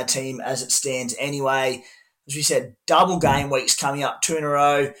stars in our team as it stands anyway. As we said, double game weeks coming up, 2 in a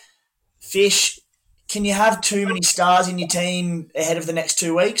row. Fish, can you have too many stars in your team ahead of the next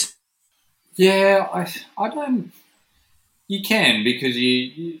 2 weeks? Yeah, I don't. You can, because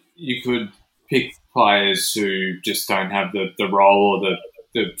you could pick players who just don't have the role or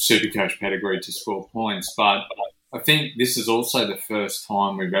the Supercoach pedigree to score points. But I think this is also the first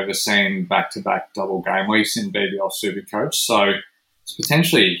time we've ever seen back-to-back double game weeks in BBL Supercoach. So it's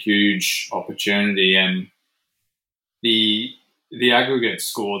potentially a huge opportunity, and the aggregate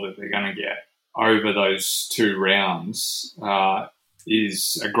score that they're going to get over those 2 rounds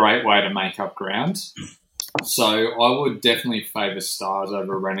is a great way to make up ground. So I would definitely favour Stars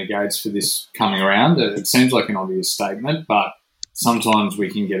over Renegades for this coming around. It seems like an obvious statement, but sometimes we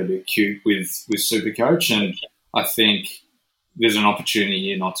can get a bit cute with Supercoach, and I think there's an opportunity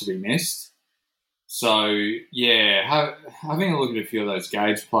here not to be missed. So, having a look at a few of those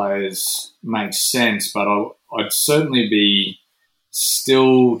Gage players makes sense, but I'd certainly be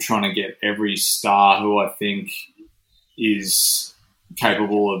still trying to get every star who I think is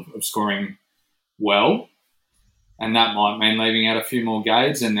capable of scoring well. And that might mean leaving out a few more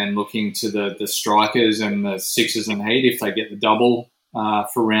Gades and then looking to the strikers and the sixes and heat if they get the double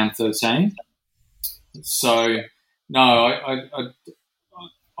for round 13. So, no,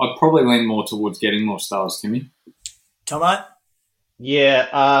 I'd probably lean more towards getting more stars, Timmy. Tomo?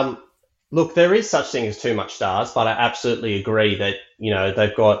 Yeah, look, there is such thing as too much stars, but I absolutely agree that,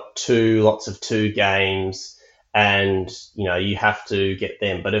 they've got lots of 2 games and, you have to get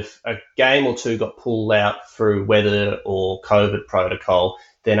them. But if a game or 2 got pulled out through weather or COVID protocol,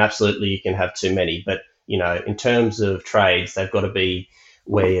 then absolutely you can have too many. But, in terms of trades, they've got to be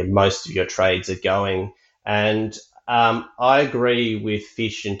where most of your trades are going. And I agree with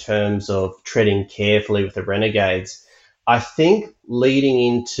Fish in terms of treading carefully with the Renegades. I think leading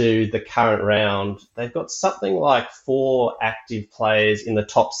into the current round, they've got something like 4 active players in the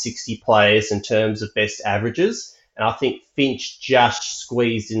top 60 players in terms of best averages. And I think Finch just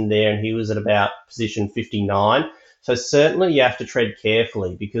squeezed in there and he was at about position 59. So certainly you have to tread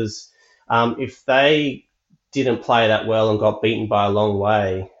carefully because if they didn't play that well and got beaten by a long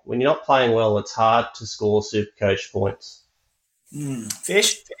way, when you're not playing well, it's hard to score Supercoach points.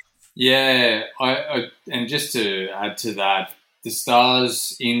 Fish? Yeah, and just to add to that, the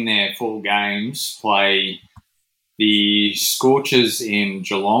Stars in their 4 games play the Scorchers in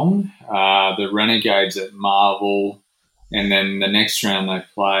Geelong, the Renegades at Marvel, and then the next round they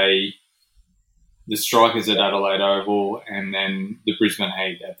play the Strikers at Adelaide Oval and then the Brisbane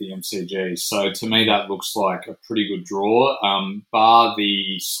Heat at the MCG. So to me that looks like a pretty good draw. Bar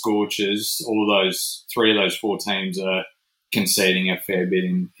the Scorchers, 3 of those 4 teams are conceding a fair bit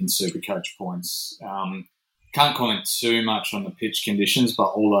in Supercoach points. can't comment too much on the pitch conditions,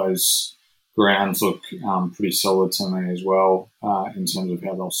 but all those grounds look pretty solid to me as well in terms of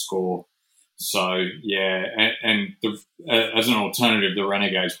how they'll score. So, yeah, and as an alternative, the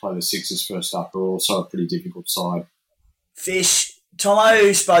Renegades play the Sixers first up, who are also a pretty difficult side. Fish,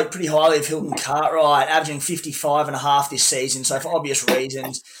 Tomo spoke pretty highly of Hilton Cartwright, averaging 55.5 this season, so for obvious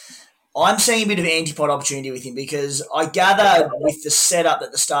reasons. I'm seeing a bit of antipod opportunity with him because I gather with the setup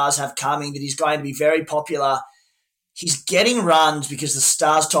that the Stars have coming that he's going to be very popular. He's getting runs because the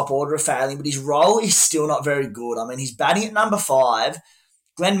Stars' top order are failing, but his role is still not very good. I mean, he's batting at number 5.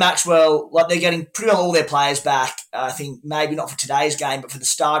 Glenn Maxwell, like they're getting pretty well all their players back. I think maybe not for today's game, but for the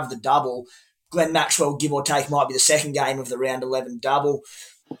start of the double. Glenn Maxwell, give or take, might be the second game of the round 11 double.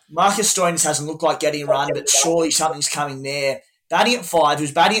 Marcus Stoinis hasn't looked like getting a run, but surely something's coming there. Batting at 5, he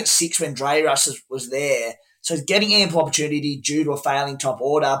was batting at 6 when Dre Russ was there. So he's getting ample opportunity due to a failing top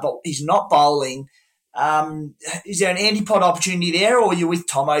order, but he's not bowling. Is there an antipod opportunity there, or are you with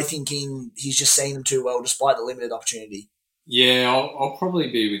Tomo thinking he's just seen them too well despite the limited opportunity? Yeah, I'll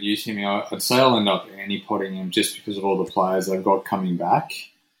probably be with you, Timmy. I'd say I'll end up antipodding him just because of all the players they've got coming back.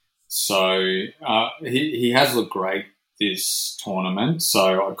 So he has looked great this tournament,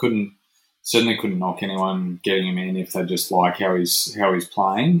 so I certainly couldn't knock anyone getting him in if they just like how he's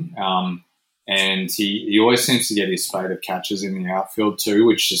playing. And he always seems to get his spate of catches in the outfield too,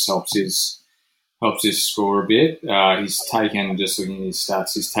 which just helps his score a bit. He's taken, just looking at his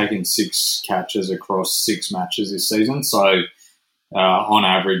stats, he's taken 6 catches across 6 matches this season. So on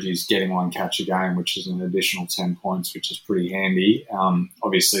average, he's getting 1 catch a game, which is an additional 10 points, which is pretty handy.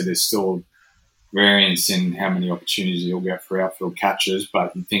 Obviously, there's still variance in how many opportunities he'll get for outfield catches,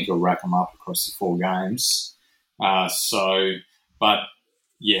 but you think he'll rack them up across the 4 games. But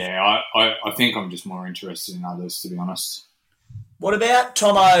yeah, I think I'm just more interested in others, to be honest. What about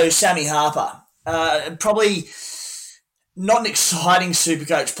Tomo Sammy Harper? Probably not an exciting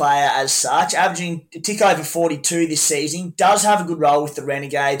Supercoach player as such, averaging a tick over 42 this season. Does have a good role with the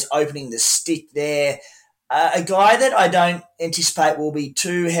Renegades, opening the stick there. A guy that I don't anticipate will be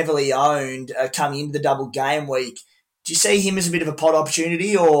too heavily owned coming into the double game week. Do you see him as a bit of a pod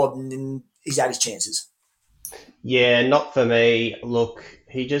opportunity, or is that his chances? Yeah, not for me. Look,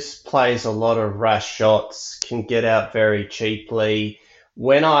 he just plays a lot of rash shots, can get out very cheaply.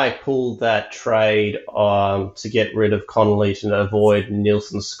 When I pulled that trade to get rid of Connolly to avoid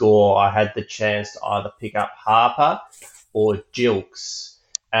Nielsen's score, I had the chance to either pick up Harper or Jilks.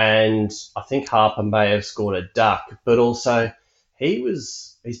 And I think Harper may have scored a duck, but also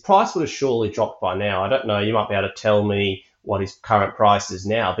his price would have surely dropped by now. I don't know, you might be able to tell me what his current price is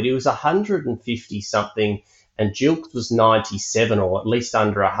now, but he was 150 something and Jilks was 97 or at least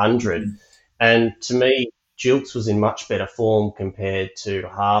under 100. And to me, Jilks was in much better form compared to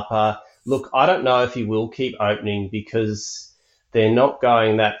Harper. Look, I don't know if he will keep opening because they're not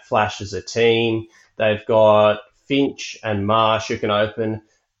going that flash as a team. They've got Finch and Marsh who can open.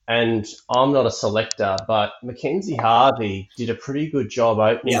 And I'm not a selector, but Mackenzie Harvey did a pretty good job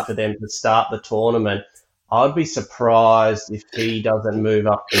opening for them to start the tournament. I'd be surprised if he doesn't move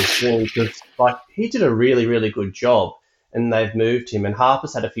up in swing because he did a really, really good job and they've moved him. And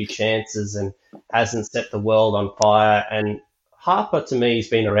Harper's had a few chances and hasn't set the world on fire. And Harper, to me, has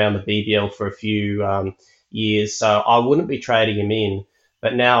been around the BBL for a few years, so I wouldn't be trading him in.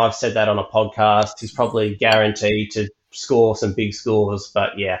 But now I've said that on a podcast, he's probably guaranteed to score some big scores.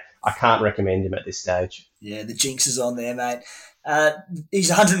 But, yeah, I can't recommend him at this stage. Yeah, the jinx is on there, mate. He's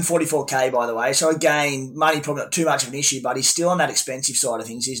 144K, by the way. So, again, money probably not too much of an issue, but he's still on that expensive side of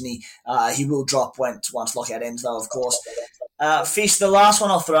things, isn't he? He will drop once lockout ends, though, of course. Fish, the last one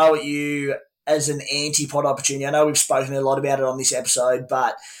I'll throw at you as an anti-pod opportunity. I know we've spoken a lot about it on this episode,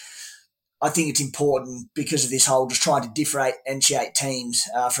 but I think it's important because of this whole just trying to differentiate teams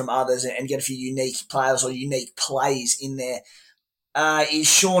from others and get a few unique players or unique plays in there. Is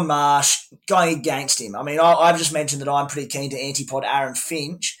Sean Marsh going against him? I mean, I've just mentioned that I'm pretty keen to anti-pod Aaron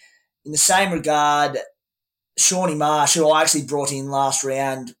Finch. In the same regard, Shawnee Marsh, who I actually brought in last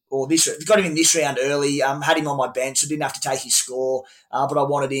round, got him in this round early, had him on my bench, so didn't have to take his score, but I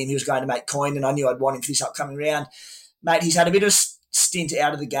wanted him. He was going to make coin, and I knew I'd want him for this upcoming round. Mate, he's had a bit of stint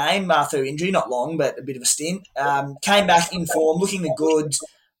out of the game through injury, not long, but a bit of a stint. Came back in form, looking the goods,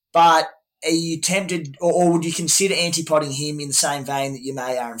 but are you tempted, or would you consider anti-podding him in the same vein that you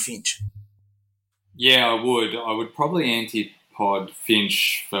may Aaron Finch? Yeah, I would. I would probably anti-pod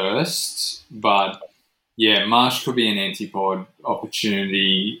Finch first, but yeah, Marsh could be an anti-pod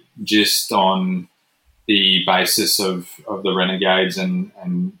opportunity just on the basis of the Renegades and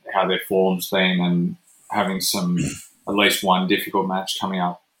how their form's been and having at least one difficult match coming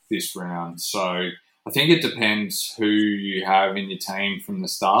up this round. So I think it depends who you have in your team from the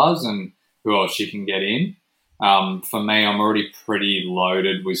Stars and who else you can get in. For me, I'm already pretty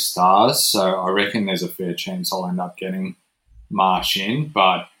loaded with Stars, so I reckon there's a fair chance I'll end up getting Marsh in,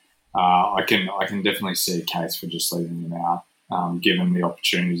 but I can definitely see a case for just leaving him out, given the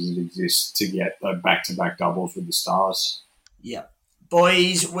opportunities that exist to get the back-to-back doubles with the Stars. Yeah.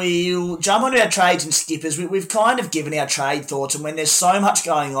 Boys, we'll jump onto our trades and skippers. We've kind of given our trade thoughts, and when there's so much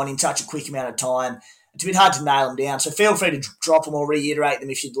going on in such a quick amount of time, it's a bit hard to nail them down. So feel free to drop them or reiterate them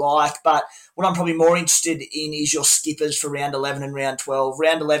if you'd like. But what I'm probably more interested in is your skippers for round 11 and round 12.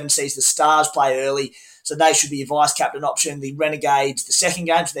 Round 11 sees the Stars play early, so they should be a vice-captain option. The Renegades, the second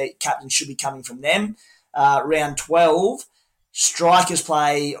game, so their captain should be coming from them. Round 12, Strikers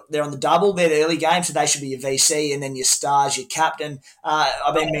play, they're on the double, they're the early game, so they should be your VC, and then your Stars, your captain.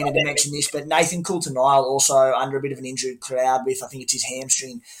 I've been meaning to mention this, but Nathan Coulter-Nile also under a bit of an injured cloud with, I think it's his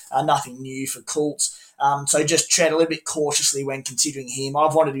hamstring, nothing new for Coults. So just tread a little bit cautiously when considering him.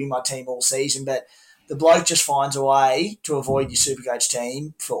 I've wanted him in my team all season, but the bloke just finds a way to avoid your Supercoach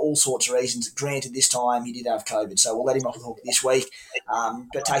team for all sorts of reasons. Granted, this time he did have COVID, so we'll let him off the hook this week,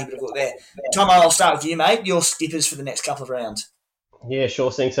 but take a bit of a look there. Tom, I'll start with you, mate. Your skippers for the next couple of rounds. Yeah, sure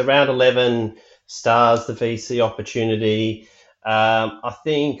thing. So round 11, Stars, the VC opportunity. I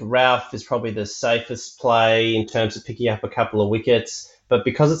think Ralph is probably the safest play in terms of picking up a couple of wickets, but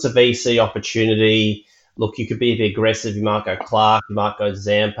because it's a VC opportunity, look, you could be a bit aggressive. You might go Clark, you might go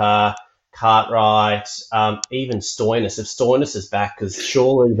Zampa, Cartwright, even Stoinis. If Stoinis is back, because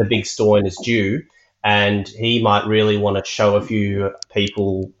surely the big Stoin is due, and he might really want to show a few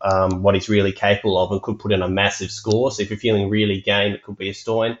people what he's really capable of and could put in a massive score. So if you're feeling really game, it could be a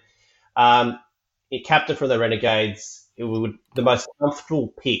Stoin. Captain for the Renegades, the most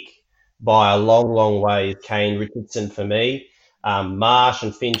comfortable pick by a long, long way is Kane Richardson for me. Marsh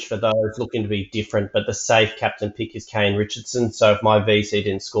and Finch for those looking to be different, but the safe captain pick is Kane Richardson. So if my VC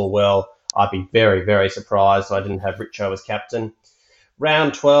didn't score well, I'd be very, very surprised if I didn't have Richo as captain.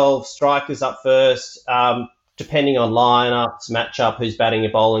 Round 12, Strikers up first. Depending on lineups, matchup, who's batting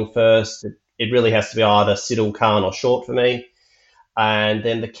and bowling first, it really has to be either Siddle, Khan or Short for me. And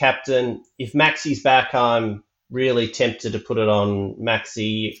then the captain, if Maxi's back, I'm really tempted to put it on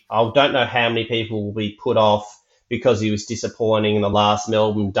Maxi. I don't know how many people will be put off because he was disappointing in the last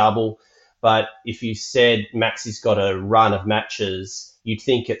Melbourne double. But if you said Maxi's got a run of matches, you'd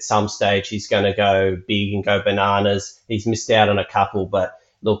think at some stage he's going to go big and go bananas. He's missed out on a couple, but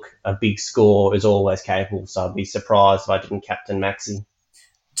look, a big score is always capable, so I'd be surprised if I didn't captain Maxi.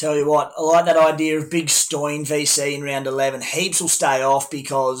 Tell you what, I like that idea of big Stoin VC in round 11. Heaps will stay off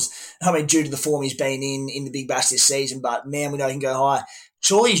because, due to the form he's been in the Big Bash this season, but man, we know he can go high.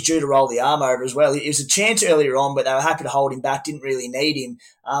 Surely he's due to roll the arm over as well. It was a chance earlier on, but they were happy to hold him back, didn't really need him.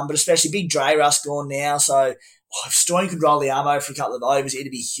 But especially big Dre Russ gone now, so if Stoin could roll the arm over for a couple of overs,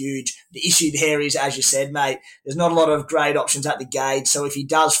 it'd be huge. The issue there is, as you said, mate, there's not a lot of great options at the gauge, so if he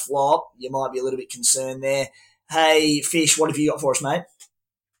does flop, you might be a little bit concerned there. Hey, Fish, what have you got for us, mate?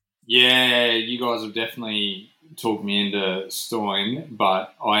 Yeah, you guys have definitely talked me into Stoin,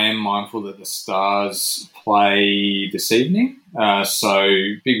 but I am mindful that the Stars play this evening. So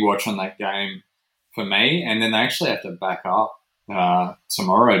big watch on that game for me. And then they actually have to back up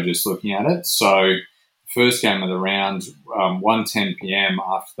tomorrow just looking at it. So first game of the round, 1:10 p.m.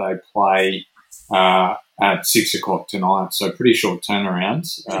 after they play at 6 o'clock tonight. So pretty short turnaround.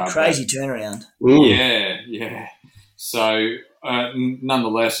 Crazy turnaround. Yeah. So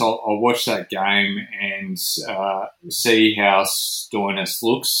nonetheless, I'll watch that game and see how Stoinis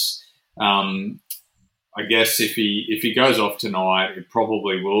looks. I guess if he goes off tonight, it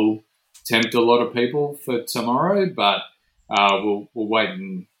probably will tempt a lot of people for tomorrow. But we'll wait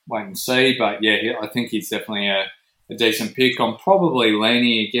and see. But yeah, I think he's definitely a decent pick. I'm probably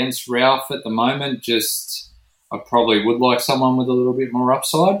leaning against Ralph at the moment. Just I probably would like someone with a little bit more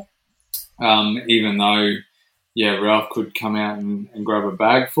upside, even though. Yeah, Ralph could come out and grab a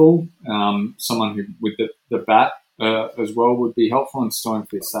bag full. Someone who with the bat as well would be helpful, and Stoin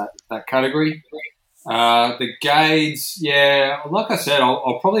fits that category. The Gades, yeah, like I said,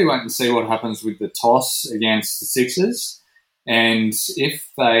 I'll probably wait and see what happens with the toss against the Sixers. And if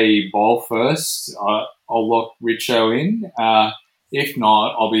they bowl first, I'll lock Richo in. If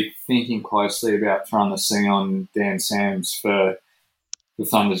not, I'll be thinking closely about throwing the C on Dan Sams for the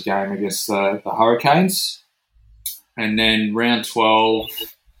Thunder's game against the Hurricanes. And then round 12,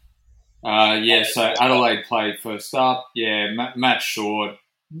 so Adelaide played first up. Yeah, Matt Short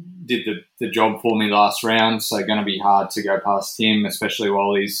did the job for me last round, so going to be hard to go past him, especially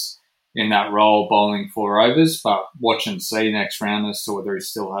while he's in that role bowling 4 overs. But watch and see next round as to whether he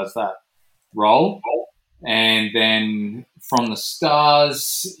still has that role. And then from the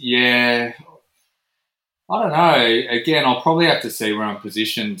stars, yeah, I don't know. Again, I'll probably have to see where I'm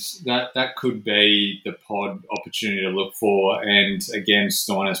positioned. That could be the pod opportunity to look for. And again,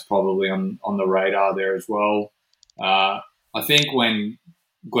 Stoiner's probably on the radar there as well. I think when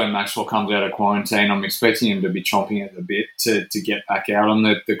Glenn Maxwell comes out of quarantine, I'm expecting him to be chomping at the bit to get back out on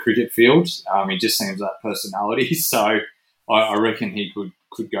the cricket field. He just seems that personality. So I reckon he could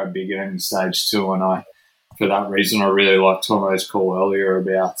go bigger in stage 2. And for that reason, I really like Tomo's call earlier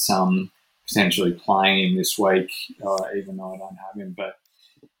about potentially playing him this week, even though I don't have him. But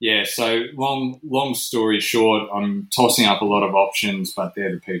yeah, so long story short, I'm tossing up a lot of options, but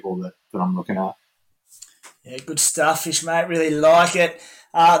they're the people that I'm looking at. Yeah, good stuff, Fish, mate. Really like it.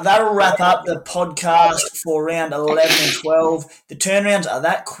 That'll wrap up the podcast for round 11 and 12. The turnarounds are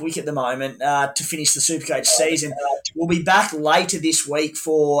that quick at the moment to finish the Supercoach season. We'll be back later this week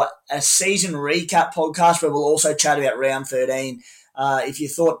for a season recap podcast where we'll also chat about round 13. If you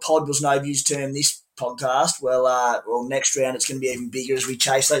thought pod was no use term this podcast, well, next round it's going to be even bigger as we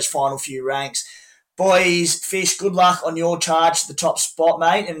chase those final few ranks. Boys, Fish, good luck on your charge to the top spot,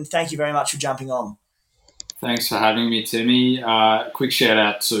 mate, and thank you very much for jumping on. Thanks for having me, Timmy. Quick shout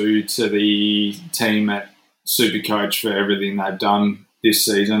out to the team at Supercoach for everything they've done this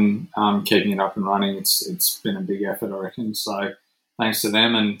season, keeping it up and running. It's been a big effort, I reckon. So thanks to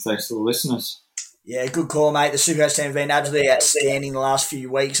them and thanks to the listeners. Yeah, good call, mate. The Supercoach team have been absolutely outstanding the last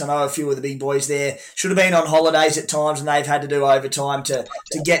few weeks. I know a few of the big boys there should have been on holidays at times and they've had to do overtime to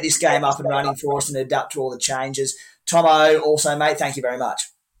get this game up and running for us and adapt to all the changes. Tomo, also, mate, thank you very much.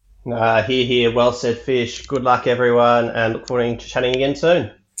 Here. Well said, Fish. Good luck, everyone, and look forward to chatting again soon.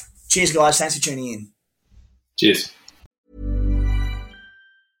 Cheers, guys. Thanks for tuning in. Cheers.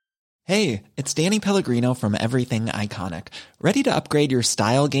 Hey, it's Danny Pellegrino from Everything Iconic. Ready to upgrade your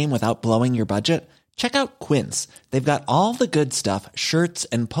style game without blowing your budget? Check out Quince. They've got all the good stuff, shirts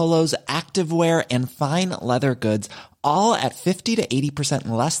and polos, activewear, and fine leather goods, all at 50 to 80%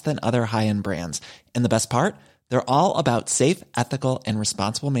 less than other high-end brands. And the best part? They're all about safe, ethical, and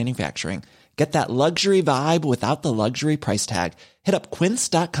responsible manufacturing. Get that luxury vibe without the luxury price tag. Hit up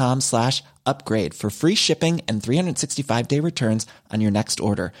quince.com/upgrade for free shipping and 365-day returns on your next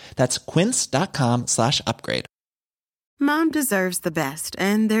order. That's quince.com/upgrade. Mom deserves the best,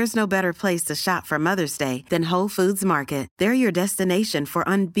 and there's no better place to shop for Mother's Day than Whole Foods Market. They're your destination for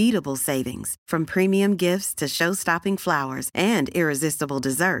unbeatable savings, from premium gifts to show-stopping flowers and irresistible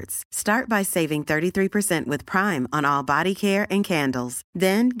desserts. Start by saving 33% with Prime on all body care and candles.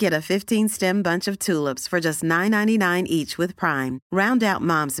 Then get a 15-stem bunch of tulips for just $9.99 each with Prime. Round out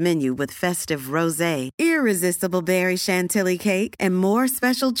Mom's menu with festive rosé, irresistible berry chantilly cake, and more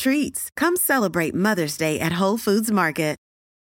special treats. Come celebrate Mother's Day at Whole Foods Market.